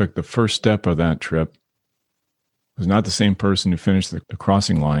took the first step of that trip was not the same person who finished the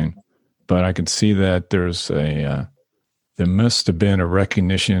crossing line, but I can see that there must have been a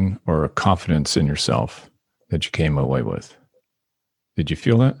recognition or a confidence in yourself that you came away with. Did you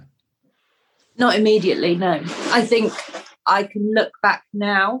feel that? Not immediately, no. I think I can look back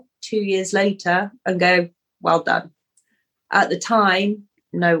now, 2 years later, and go, well done. At the time,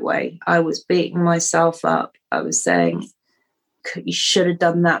 no way. I was beating myself up. I was saying, you should have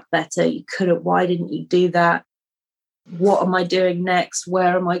done that better. You could have. Why didn't you do that? What am I doing next?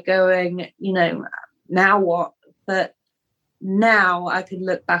 Where am I going? Now what? But now I can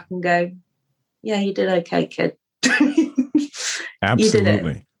look back and go, yeah, you did okay, kid. Absolutely. You did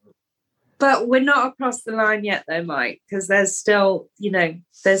it. But we're not across the line yet, though, Mike, because there's still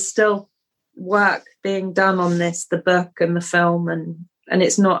work being done on this, the book and the film, and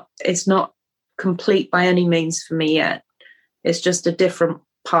it's not complete by any means for me yet. It's just a different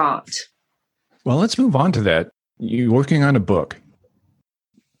part. Well, let's move on to that. You're working on a book,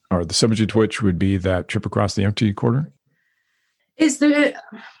 or the subject of which would be that trip across the empty quarter? It's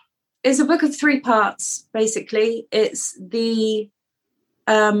a book of 3 parts, basically. It's a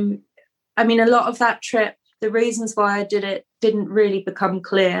lot of that trip, the reasons why I did it didn't really become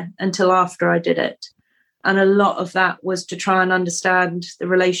clear until after I did it. And a lot of that was to try and understand the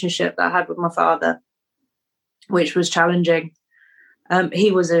relationship that I had with my father, which was challenging.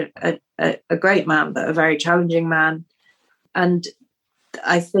 He was a great man, but a very challenging man. And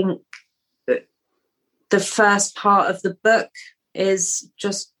I think the first part of the book is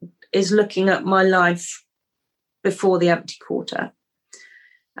looking at my life before the empty quarter.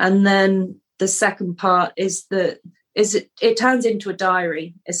 And then the second part it turns into a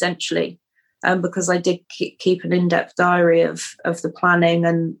diary, essentially, because I did keep an in-depth diary of the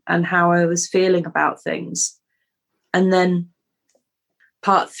planning and how I was feeling about things. And then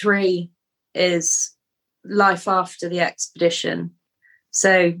part 3 is life after the expedition.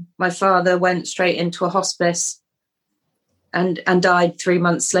 So my father went straight into a hospice and died 3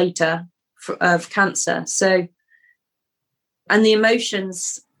 months later of cancer. So, and the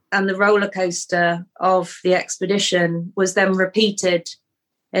emotions and the roller coaster of the expedition was then repeated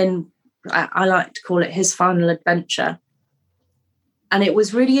in, I like to call it, his final adventure. And it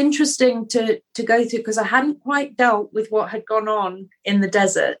was really interesting to go through, because I hadn't quite dealt with what had gone on in the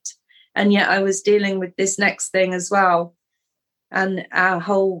desert. And yet I was dealing with this next thing as well. And our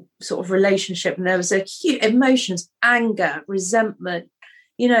whole sort of relationship. And there was a huge emotions, anger, resentment,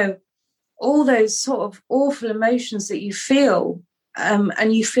 all those sort of awful emotions that you feel.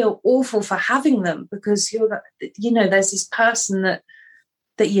 And you feel awful for having them, because there's this person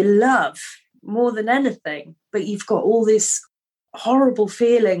that you love more than anything, but you've got all these horrible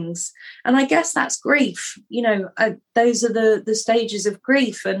feelings. And I guess that's grief. Those are the stages of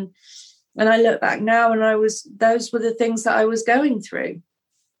grief. And I look back now, and those were the things that I was going through.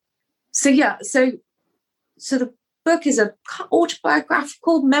 So yeah, so the book is an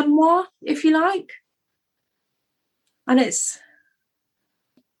autobiographical memoir, if you like. And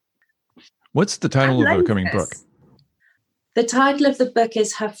what's the title of the upcoming book? The title of the book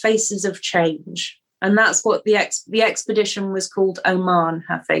is Her Faces of Change. And that's what the expedition was called, Oman,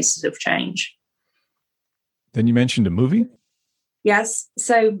 Her Faces of Change. Then you mentioned a movie? Yes.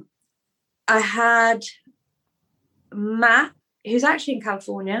 So I had Matt, who's actually in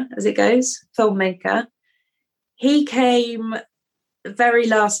California, as it goes, filmmaker. He came very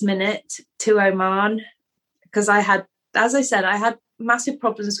last minute to Oman because as I said, I had massive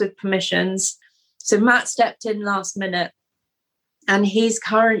problems with permissions. So Matt stepped in last minute, and he's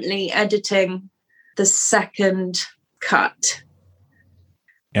currently editing the second cut.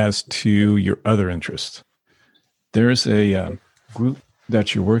 As to your other interests, there's a group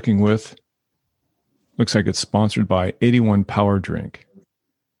that you're working with. Looks like it's sponsored by 81 Power Drink.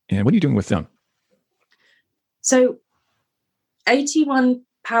 And what are you doing with them? So 81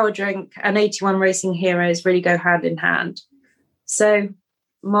 Power Drink and 81 Racing Heroes really go hand in hand. So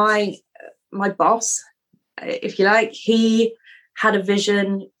my boss, if you like, he had a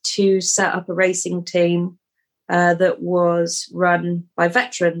vision to set up a racing team that was run by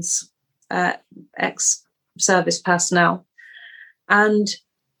veterans, ex-service personnel. And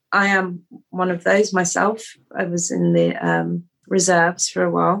I am one of those myself. I was in the reserves for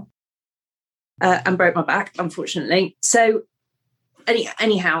a while and broke my back, unfortunately. So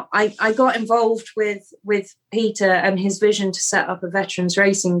anyhow, I got involved with Peter and his vision to set up a veterans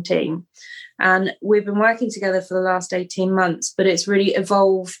racing team. And we've been working together for the last 18 months, but it's really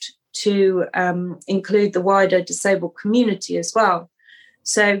evolved to include the wider disabled community as well.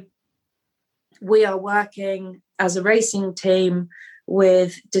 So we are working as a racing team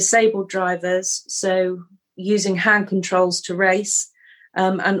with disabled drivers, so using hand controls to race,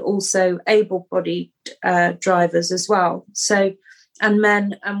 and also able-bodied drivers as well. So, and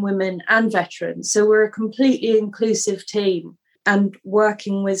men and women and veterans. So we're a completely inclusive team and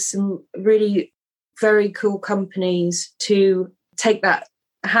working with some really very cool companies to take that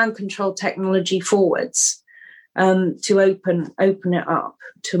hand control technology forwards, to open it up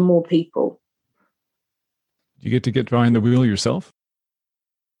to more people. You get to get behind the wheel yourself?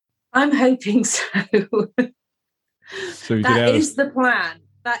 I'm hoping so. So you that is the plan.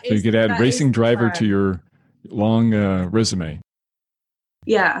 So you could add racing driver to your long resume.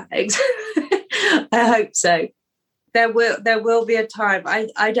 Yeah, I hope so. There will be a time.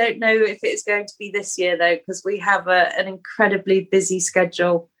 I don't know if it's going to be this year though, because we have an incredibly busy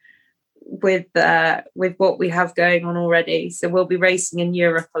schedule with what we have going on already. So we'll be racing in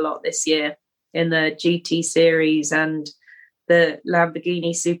Europe a lot this year in the GT series and the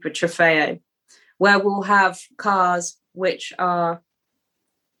Lamborghini Super Trofeo, where we'll have cars which are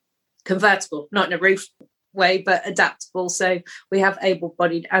convertible, not in a roof way, but adaptable. So we have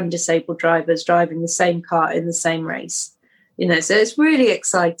able-bodied and disabled drivers driving the same car in the same race. So it's really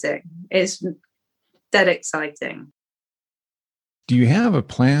exciting. It's dead exciting. Do you have a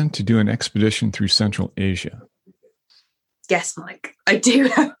plan to do an expedition through Central Asia? Yes, Mike, I do.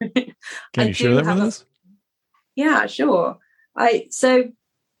 Can you share that with us? Yeah, sure. I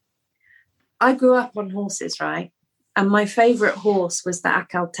grew up on horses, right? And my favorite horse was the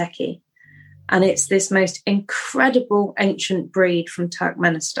Akal Teki. And it's this most incredible ancient breed from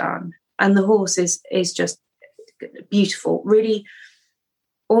Turkmenistan. And the horse is just beautiful, really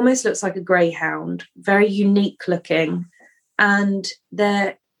almost looks like a greyhound, very unique looking. And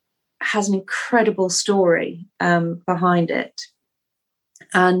there has an incredible story behind it.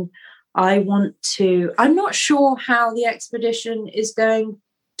 And I'm not sure how the expedition is going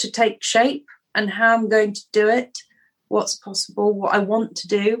to take shape and how I'm going to do it, what's possible, what I want to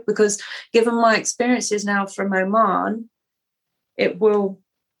do, because given my experiences now from Oman, it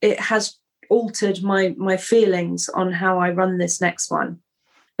has altered my feelings on how I run this next one.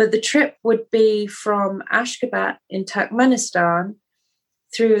 But the trip would be from Ashgabat in Turkmenistan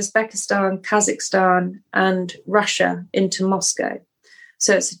through Uzbekistan, Kazakhstan, and Russia into Moscow.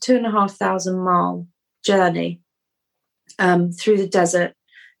 So it's a 2,500 mile journey through the desert,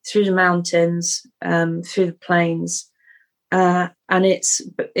 through the mountains, through the plains. And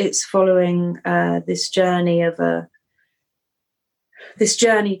it's following this journey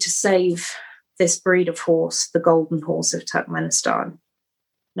to save this breed of horse, the golden horse of Turkmenistan.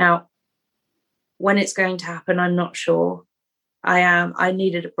 Now, when it's going to happen, I'm not sure. I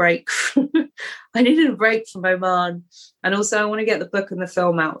needed a break. I needed a break from Oman, and also I want to get the book and the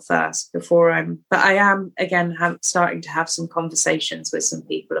film out first before But I am again starting to have some conversations with some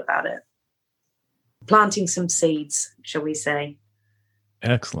people about it. Planting some seeds, shall we say.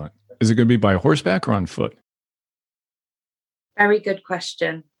 Excellent. Is it going to be by horseback or on foot? Very good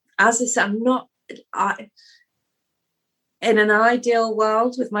question. As I said, in an ideal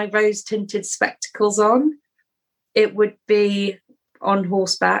world with my rose-tinted spectacles on, it would be on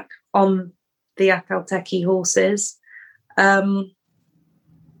horseback, on the Akal Teki horses.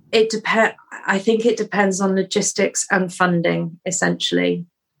 I think it depends on logistics and funding, essentially.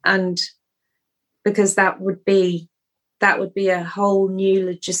 And because that would be a whole new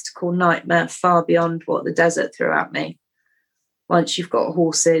logistical nightmare far beyond what the desert threw at me. Once you've got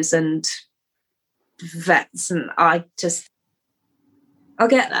horses and vets, and I'll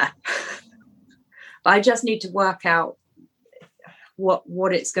get there. I just need to work out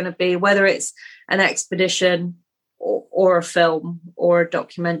what it's going to be, whether it's an expedition or a film or a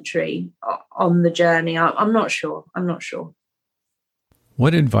documentary on the journey. I'm not sure.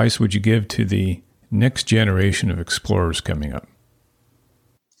 What advice would you give to the next generation of explorers coming up?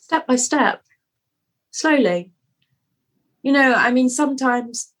 Step by step, slowly.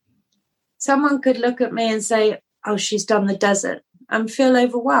 Sometimes someone could look at me and say, oh, she's done the desert, and feel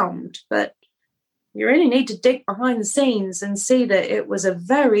overwhelmed. But you really need to dig behind the scenes and see that it was a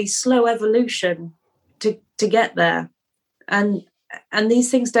very slow evolution to get there. And these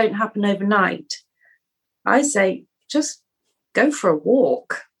things don't happen overnight. I say, just go for a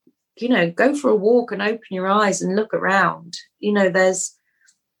walk. Go for a walk and open your eyes and look around. There's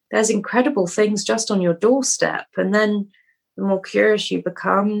incredible things just on your doorstep. And then the more curious you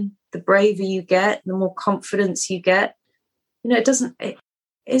become, the braver you get, the more confidence you get.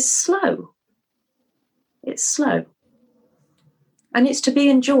 It's slow. It's slow. And it's to be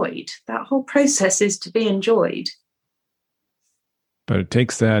enjoyed. That whole process is to be enjoyed. But it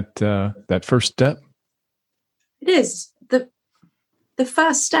takes that first step. It is. The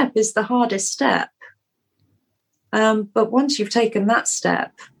first step is the hardest step. But once you've taken that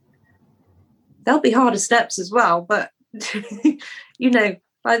step, there'll be harder steps as well. But,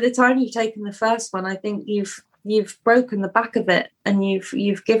 by the time you've taken the first one, I think you've broken the back of it, and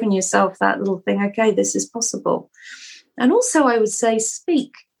you've given yourself that little thing, okay, this is possible. And also I would say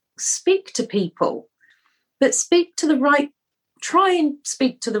speak to people, but try and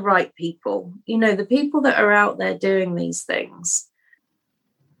speak to the right people, the people that are out there doing these things,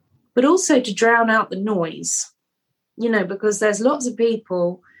 but also to drown out the noise, because there's lots of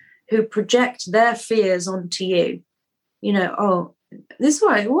people who project their fears onto you. This is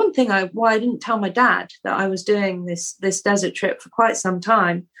why I didn't tell my dad that I was doing this desert trip for quite some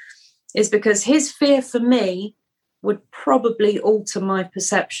time, is because his fear for me would probably alter my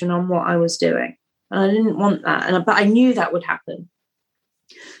perception on what I was doing. And I didn't want that. But I knew that would happen.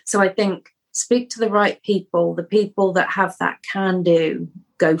 So I think speak to the right people, the people that have that can-do,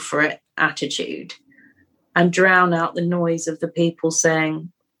 go for it attitude, and drown out the noise of the people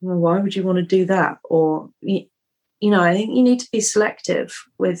saying, well, why would you want to do that? Or, I think you need to be selective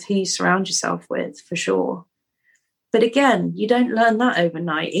with who you surround yourself with, for sure. But again, you don't learn that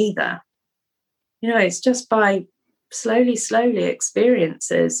overnight either. It's just by slowly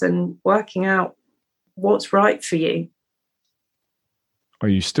experiences and working out what's right for you. Are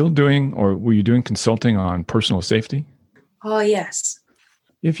you still doing, or were you doing consulting on personal safety? Oh, yes.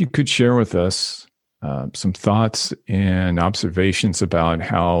 If you could share with us some thoughts and observations about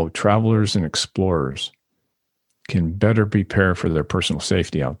how travelers and explorers can better prepare for their personal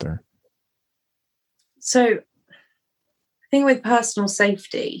safety out there. So I think with personal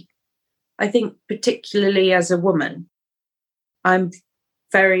safety, I think particularly as a woman, I'm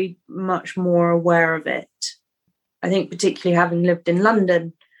very much more aware of it. I think particularly having lived in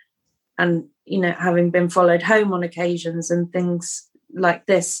London and, having been followed home on occasions and things like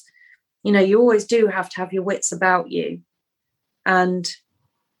this, you always do have to have your wits about you and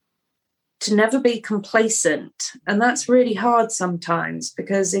to never be complacent. And that's really hard sometimes,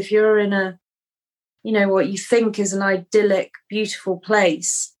 because if you're in what you think is an idyllic, beautiful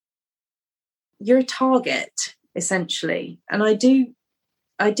place, you're a target, essentially. And I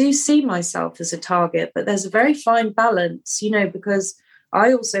do see myself as a target, but there's a very fine balance, because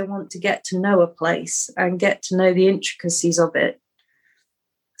I also want to get to know a place and get to know the intricacies of it.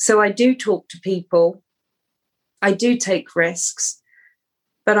 So I do talk to people, I do take risks,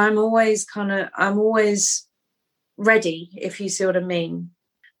 but I'm always ready, if you see what I mean.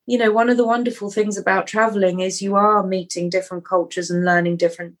 One of the wonderful things about traveling is you are meeting different cultures and learning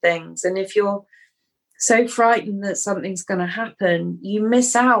different things. And if you're so frightened that something's going to happen, you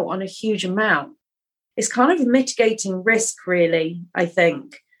miss out on a huge amount. It's kind of a mitigating risk, really, I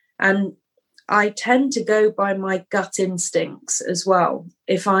think. And I tend to go by my gut instincts as well.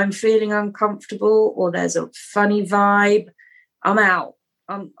 If I'm feeling uncomfortable or there's a funny vibe, I'm out.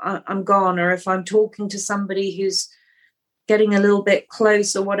 I'm gone. Or if I'm talking to somebody who's getting a little bit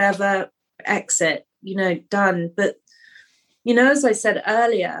close or whatever, exit, done. But, as I said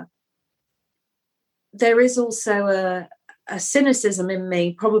earlier, there is also a cynicism in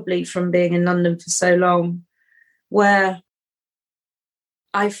me, probably from being in London for so long, where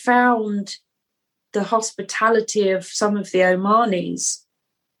I found the hospitality of some of the Omanis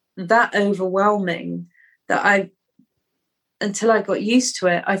that overwhelming that until I got used to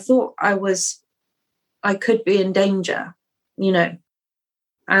it, I thought I could be in danger,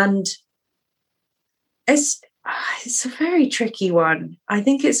 and it's a very tricky one. I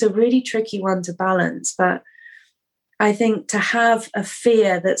think it's a really tricky one to balance, but I think to have a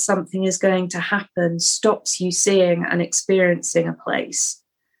fear that something is going to happen stops you seeing and experiencing a place.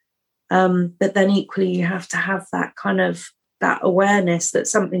 But then equally, you have to have that kind of that awareness that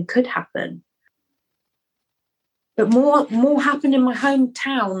something could happen. But more happened in my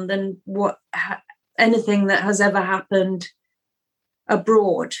hometown than anything that has ever happened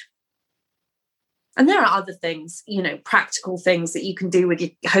abroad. And there are other things, practical things that you can do with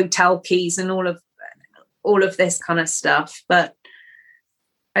your hotel keys and all of this kind of stuff. But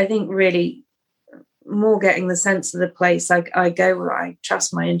I think really more getting the sense of the place, I go where I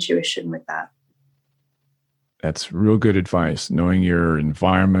trust my intuition with that. That's real good advice. Knowing your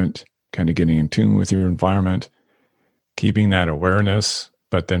environment, kind of getting in tune with your environment, keeping that awareness,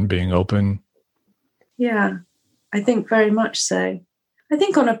 but then being open. Yeah, I think very much so. I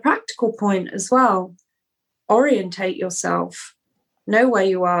think on a practical point as well, orientate yourself, know where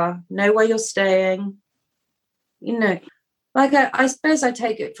you are, know where you're staying. Like I suppose I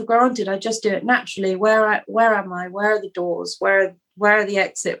take it for granted. I just do it naturally. Where am I? Where are the doors? Where are the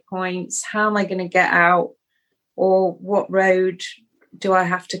exit points? How am I going to get out? Or what road do I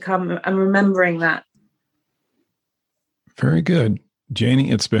have to come? I'm remembering that. Very good.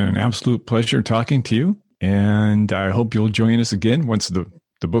 Janie, it's been an absolute pleasure talking to you. And I hope you'll join us again once the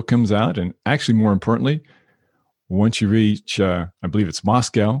book comes out. And actually, more importantly, once you reach, I believe it's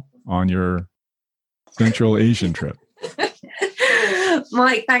Moscow, on your Central Asian trip.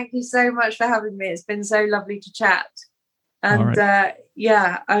 Mike, thank you so much for having me. It's been so lovely to chat. And right.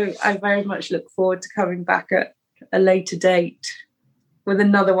 I very much look forward to coming back at a later date with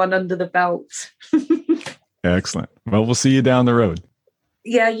another one under the belt. Excellent. Well, we'll see you down the road.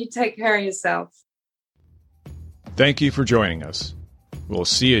 Yeah, you take care of yourself. Thank you for joining us. We'll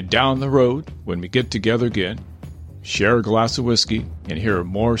see you down the road when we get together again, share a glass of whiskey, and hear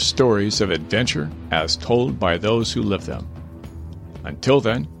more stories of adventure as told by those who live them. Until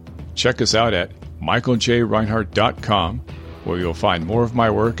then, check us out at michaeljreinhart.com, where you'll find more of my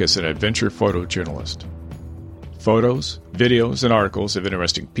work as an adventure photojournalist. Photos, videos, and articles of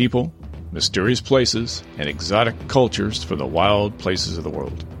interesting people, mysterious places, and exotic cultures from the wild places of the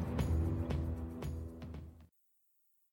world.